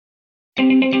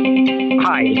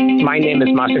Hi, my name is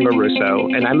Massimo Russo,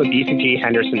 and I'm a BCG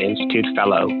Henderson Institute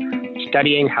Fellow,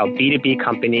 studying how B2B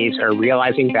companies are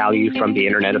realizing value from the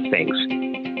Internet of Things.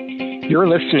 You're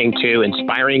listening to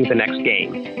Inspiring the Next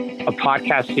Game, a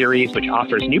podcast series which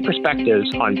offers new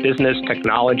perspectives on business,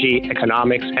 technology,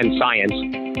 economics, and science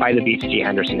by the BCG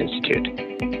Henderson Institute.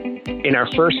 In our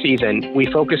first season, we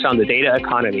focus on the data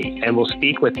economy and will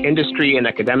speak with industry and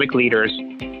academic leaders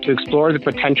to explore the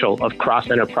potential of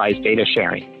cross-enterprise data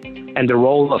sharing and the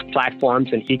role of platforms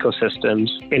and ecosystems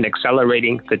in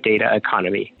accelerating the data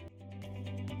economy.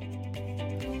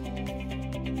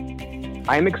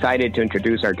 I am excited to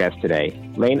introduce our guest today.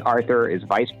 Lane Arthur is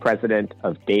Vice President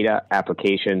of Data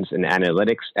Applications and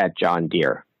Analytics at John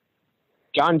Deere.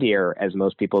 John Deere, as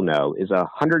most people know, is a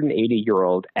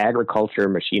 180-year-old agriculture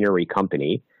machinery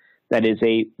company that is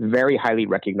a very highly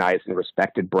recognized and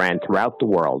respected brand throughout the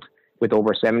world, with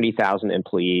over 70,000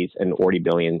 employees and $40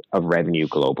 billion of revenue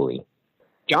globally.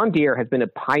 John Deere has been a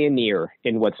pioneer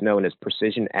in what's known as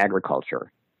precision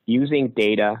agriculture, using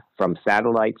data from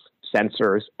satellites,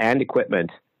 sensors, and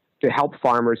equipment to help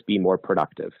farmers be more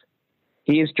productive.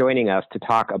 He is joining us to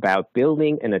talk about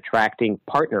building and attracting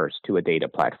partners to a data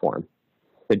platform.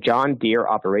 The John Deere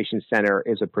Operations Center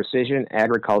is a precision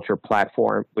agriculture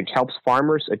platform which helps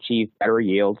farmers achieve better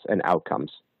yields and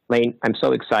outcomes. Lane, I'm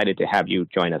so excited to have you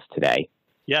join us today.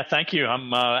 Yeah, thank you.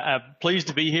 I'm pleased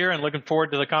to be here and looking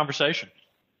forward to the conversation.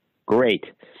 Great.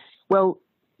 Well,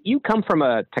 you come from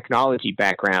a technology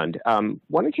background.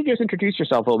 Why don't you just introduce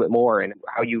yourself a little bit more and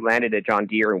how you landed at John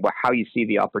Deere and how you see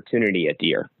the opportunity at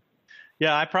Deere?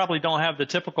 Yeah, I probably don't have the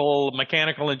typical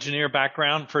mechanical engineer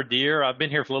background for Deere. I've been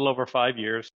here for a little over 5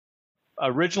 years.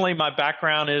 Originally, my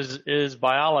background is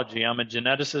biology. I'm a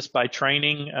geneticist by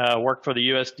training, worked for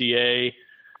the USDA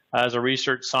as a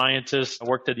research scientist. I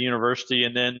worked at the university,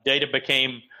 and then data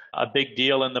became a big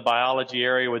deal in the biology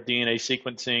area with DNA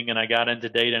sequencing, and I got into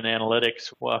data and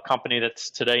analytics, a company that's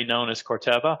today known as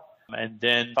Corteva. And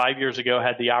then 5 years ago,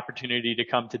 had the opportunity to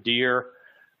come to Deere.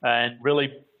 And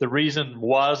really, the reason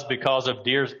was because of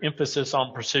Deere's emphasis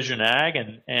on precision ag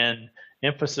and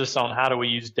emphasis on how do we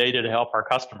use data to help our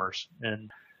customers.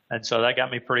 And so that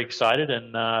got me pretty excited,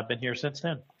 and I've been here since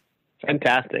then.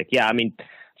 Fantastic. Yeah, I mean,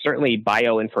 certainly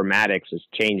bioinformatics is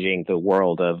changing the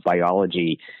world of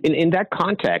biology. In that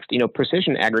context,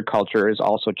 precision agriculture is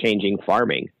also changing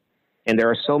farming. And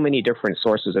there are so many different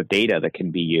sources of data that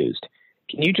can be used.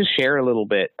 Can you just share a little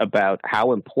bit about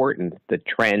how important the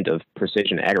trend of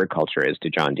precision agriculture is to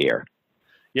John Deere?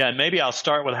 Yeah, and maybe I'll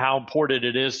start with how important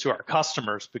it is to our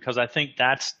customers, because I think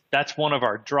that's one of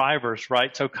our drivers,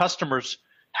 right? So customers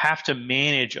have to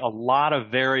manage a lot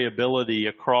of variability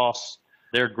across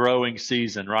their growing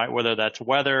season, right? Whether that's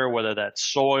weather, whether that's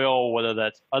soil, whether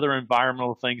that's other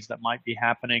environmental things that might be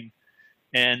happening.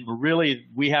 And really,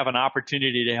 we have an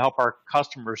opportunity to help our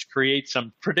customers create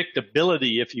some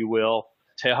predictability, if you will,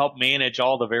 to help manage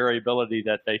all the variability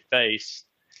that they face.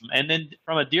 And then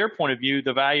from a Deere point of view,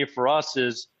 the value for us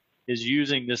is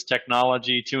using this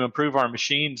technology to improve our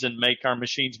machines and make our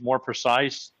machines more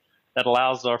precise. That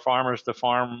allows our farmers to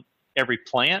farm every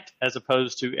plant as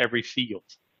opposed to every field,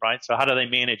 right? So how do they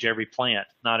manage every plant,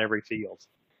 not every field?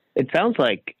 It sounds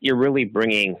like you're really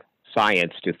bringing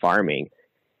science to farming.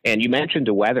 And you mentioned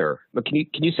the weather, but can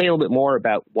you say a little bit more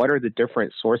about what are the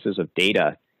different sources of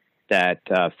data that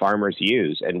farmers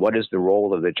use, and what is the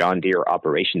role of the John Deere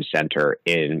Operations Center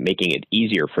in making it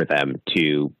easier for them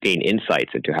to gain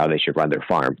insights into how they should run their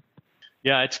farm?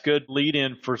 Yeah, it's good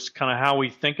lead-in for kind of how we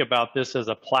think about this as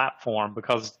a platform,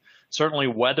 because certainly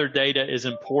weather data is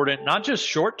important, not just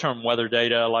short-term weather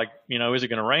data like, is it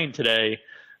going to rain today,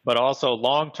 but also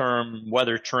long-term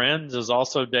weather trends is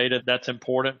also data that's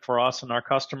important for us and our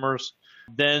customers.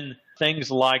 Then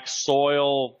things like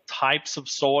soil, types of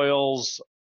soils.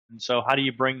 And so how do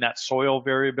you bring that soil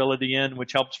variability in,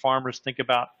 which helps farmers think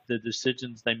about the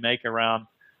decisions they make around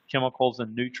chemicals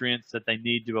and nutrients that they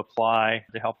need to apply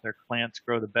to help their plants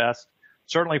grow the best.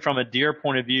 Certainly from a Deere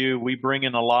point of view, we bring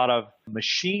in a lot of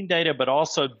machine data, but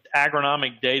also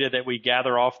agronomic data that we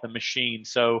gather off the machine.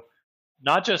 So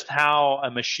not just how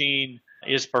a machine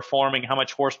is performing, how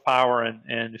much horsepower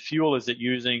and fuel is it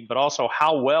using, but also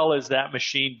how well is that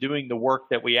machine doing the work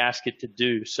that we ask it to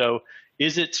do. So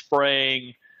is it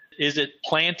spraying? Is it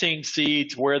planting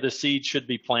seeds where the seeds should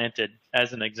be planted,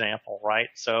 as an example, right?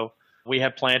 So we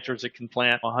have planters that can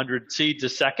plant 100 seeds a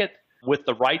second with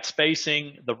the right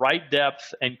spacing, the right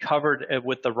depth, and covered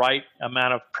with the right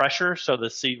amount of pressure so the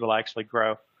seed will actually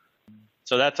grow.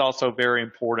 So that's also very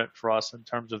important for us in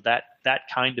terms of that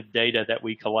kind of data that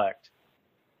we collect.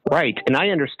 Right. And I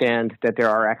understand that there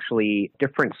are actually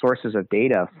different sources of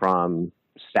data from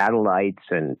satellites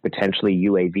and potentially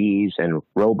UAVs and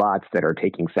robots that are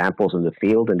taking samples in the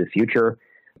field in the future,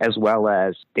 as well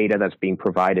as data that's being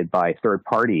provided by third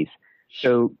parties.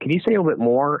 So can you say a little bit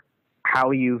more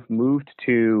how you've moved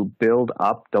to build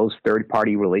up those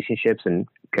third-party relationships and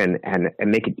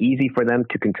make it easy for them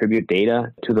to contribute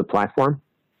data to the platform?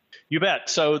 You bet.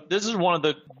 So this is one of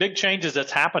the big changes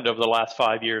that's happened over the last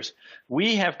 5 years.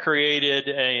 We have created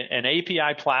an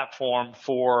API platform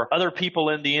for other people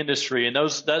in the industry, and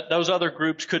those other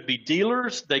groups could be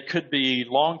dealers, they could be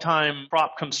longtime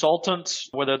crop consultants,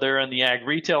 whether they're in the ag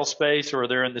retail space or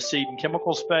they're in the seed and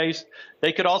chemical space.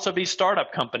 They could also be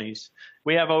startup companies.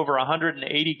 We have over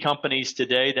 180 companies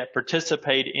today that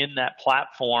participate in that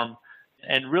platform,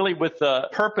 and really with the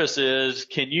purpose is,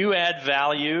 can you add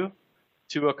value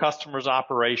to a customer's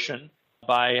operation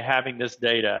by having this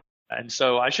data? And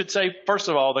so I should say, first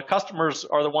of all, the customers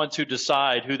are the ones who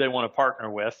decide who they want to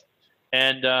partner with.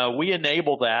 And we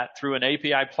enable that through an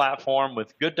API platform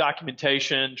with good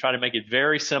documentation, try to make it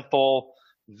very simple,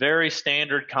 very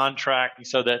standard contract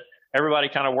so that everybody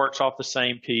kind of works off the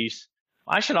same piece.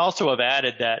 I should also have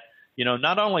added that,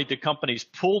 not only do companies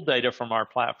pull data from our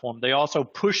platform, they also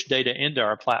push data into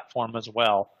our platform as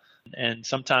well. And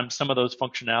sometimes some of those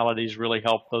functionalities really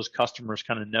help those customers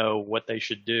kind of know what they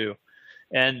should do.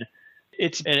 And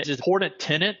it's an important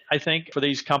tenet, I think, for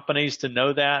these companies to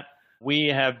know that. We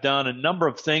have done a number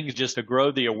of things just to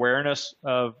grow the awareness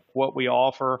of what we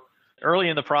offer. Early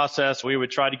in the process, we would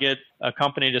try to get a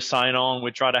company to sign on.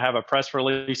 We'd try to have a press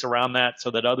release around that so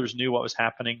that others knew what was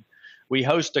happening. We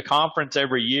host a conference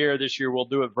every year. This year we'll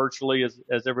do it virtually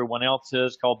as everyone else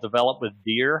is, called Develop with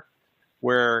Deere,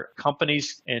 where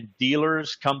companies and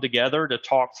dealers come together to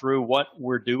talk through what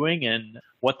we're doing and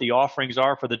what the offerings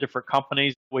are for the different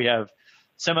companies. We have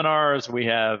seminars, we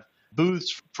have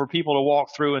booths for people to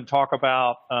walk through and talk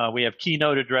about. We have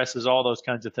keynote addresses, all those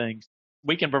kinds of things.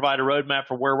 We can provide a roadmap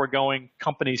for where we're going.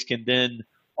 Companies can then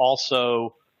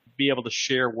also be able to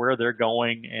share where they're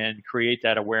going and create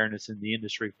that awareness in the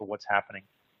industry for what's happening.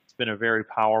 It's been a very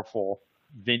powerful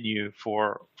venue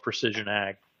for precision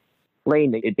ag.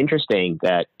 Lane, it's interesting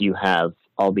that you have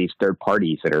all these third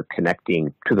parties that are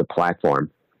connecting to the platform,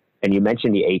 and you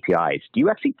mentioned the APIs. Do you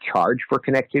actually charge for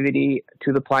connectivity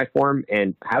to the platform,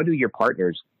 and how do your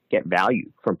partners get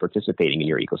value from participating in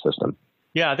your ecosystem?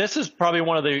 Yeah, this is probably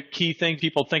one of the key things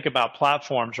people think about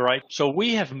platforms, right? So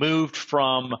we have moved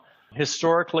from,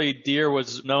 historically, Deere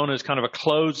was known as kind of a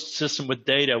closed system with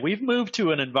data. We've moved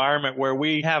to an environment where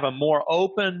we have a more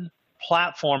open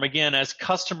platform. Again, as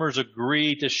customers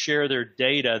agree to share their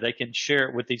data, they can share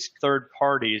it with these third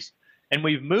parties. And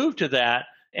we've moved to that.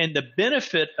 And the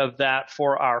benefit of that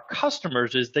for our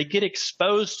customers is they get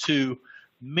exposed to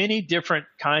many different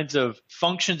kinds of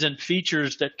functions and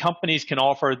features that companies can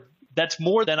offer. That's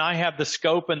more than I have the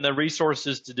scope and the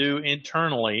resources to do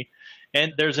internally.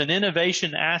 And there's an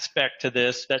innovation aspect to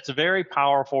this that's very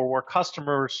powerful, where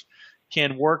customers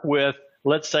can work with,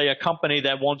 let's say, a company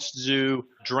that wants to do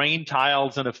drain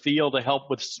tiles in a field to help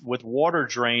with water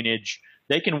drainage.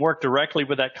 They can work directly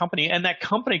with that company, and that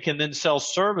company can then sell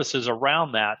services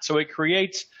around that. So it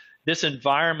creates this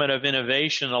environment of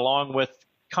innovation, along with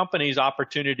companies'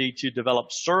 opportunity to develop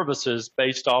services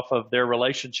based off of their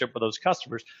relationship with those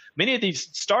customers. Many of these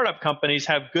startup companies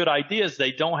have good ideas.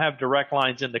 They don't have direct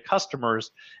lines into customers.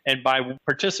 And by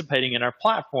participating in our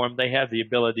platform, they have the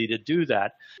ability to do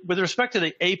that. With respect to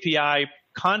the API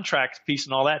contracts piece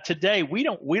and all that, today we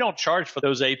don't charge for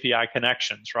those API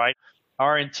connections, right?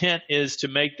 Our intent is to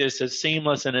make this as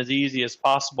seamless and as easy as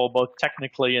possible, both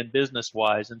technically and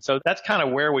business-wise. And so that's kind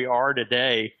of where we are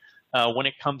today when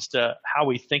it comes to how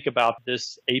we think about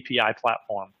this API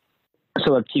platform.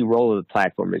 So a key role of the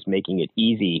platform is making it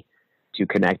easy to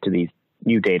connect to these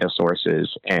new data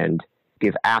sources and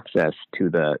give access to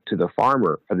the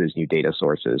farmer of these new data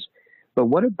sources. But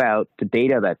what about the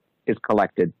data that is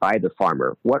collected by the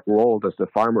farmer? What role does the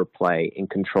farmer play in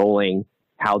controlling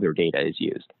how their data is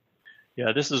used?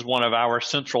 Yeah, this is one of our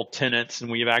central tenets, and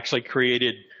we've actually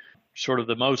created sort of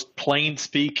the most plain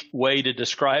speak way to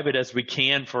describe it as we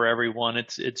can for everyone.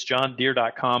 It's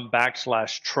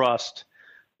johndeere.com/trust.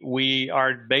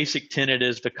 Our basic tenet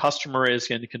is the customer is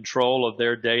in control of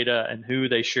their data and who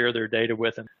they share their data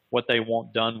with and what they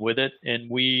want done with it. And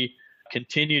we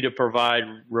continue to provide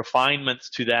refinements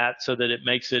to that so that it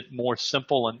makes it more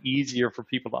simple and easier for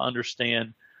people to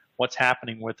understand what's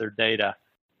happening with their data.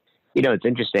 It's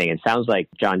interesting. It sounds like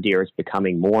John Deere is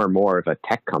becoming more and more of a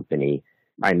tech company.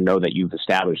 I know that you've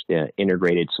established the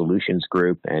Integrated Solutions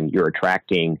Group and you're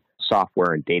attracting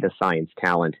software and data science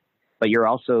talent, but you're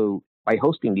also By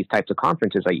hosting these types of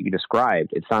conferences like you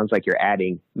described, it sounds like you're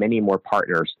adding many more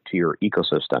partners to your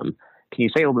ecosystem. Can you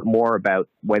say a little bit more about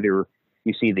whether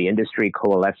you see the industry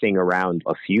coalescing around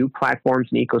a few platforms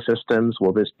and ecosystems?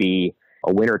 Will this be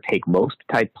a winner-take-most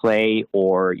type play,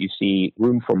 or you see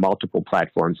room for multiple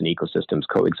platforms and ecosystems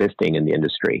coexisting in the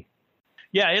industry?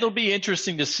 Yeah, it'll be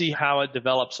interesting to see how it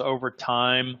develops over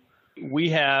time.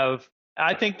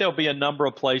 I think there'll be a number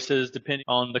of places, depending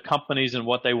on the companies and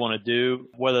what they want to do,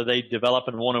 whether they develop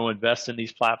and want to invest in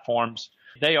these platforms.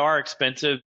 They are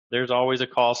expensive. There's always a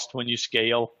cost when you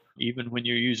scale, even when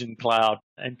you're using cloud.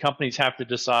 And companies have to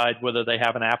decide whether they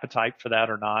have an appetite for that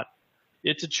or not.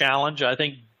 It's a challenge. I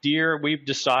think Deere, we've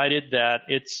decided that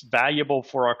it's valuable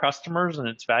for our customers and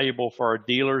it's valuable for our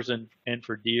dealers and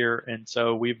for Deere. And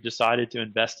so we've decided to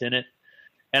invest in it.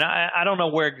 And I don't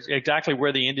know exactly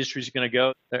where the industry is going to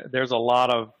go. There's a lot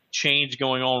of change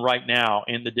going on right now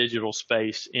in the digital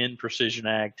space in precision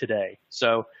ag today.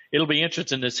 So it'll be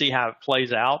interesting to see how it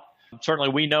plays out.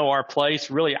 Certainly we know our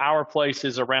place. Really, our place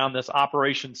is around this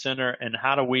operations center and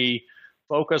how do we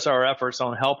focus our efforts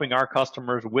on helping our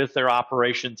customers with their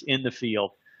operations in the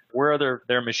field. Where are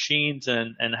their machines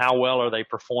and how well are they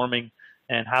performing,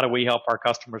 and how do we help our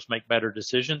customers make better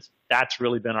decisions? That's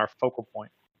really been our focal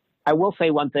point. I will say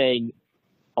one thing,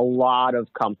 a lot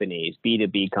of companies,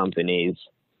 B2B companies,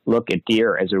 look at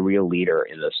Deere as a real leader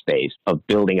in the space of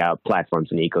building out platforms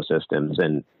and ecosystems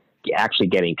and actually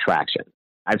getting traction.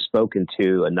 I've spoken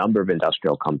to a number of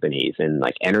industrial companies in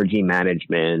like energy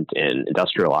management and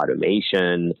industrial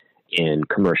automation, in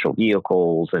commercial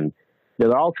vehicles, and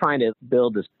they're all trying to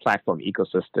build this platform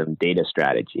ecosystem data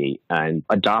strategy, and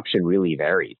adoption really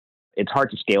varies. It's hard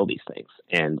to scale these things.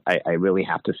 And I really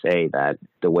have to say that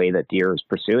the way that Deere is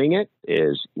pursuing it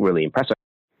is really impressive.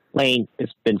 Lane,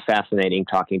 it's been fascinating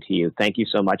talking to you. Thank you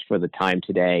so much for the time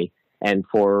today and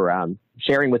for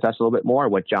sharing with us a little bit more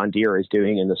what John Deere is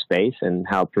doing in the space and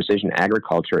how precision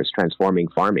agriculture is transforming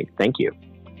farming. Thank you.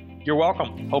 You're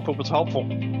welcome. Hope it was helpful.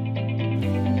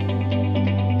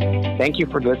 Thank you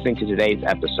for listening to today's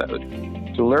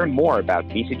episode. To learn more about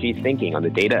BCG's thinking on the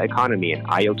data economy and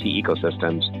IoT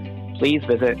ecosystems, please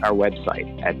visit our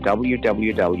website at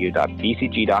www.bcg.com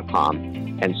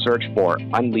and search for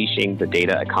Unleashing the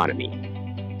Data Economy.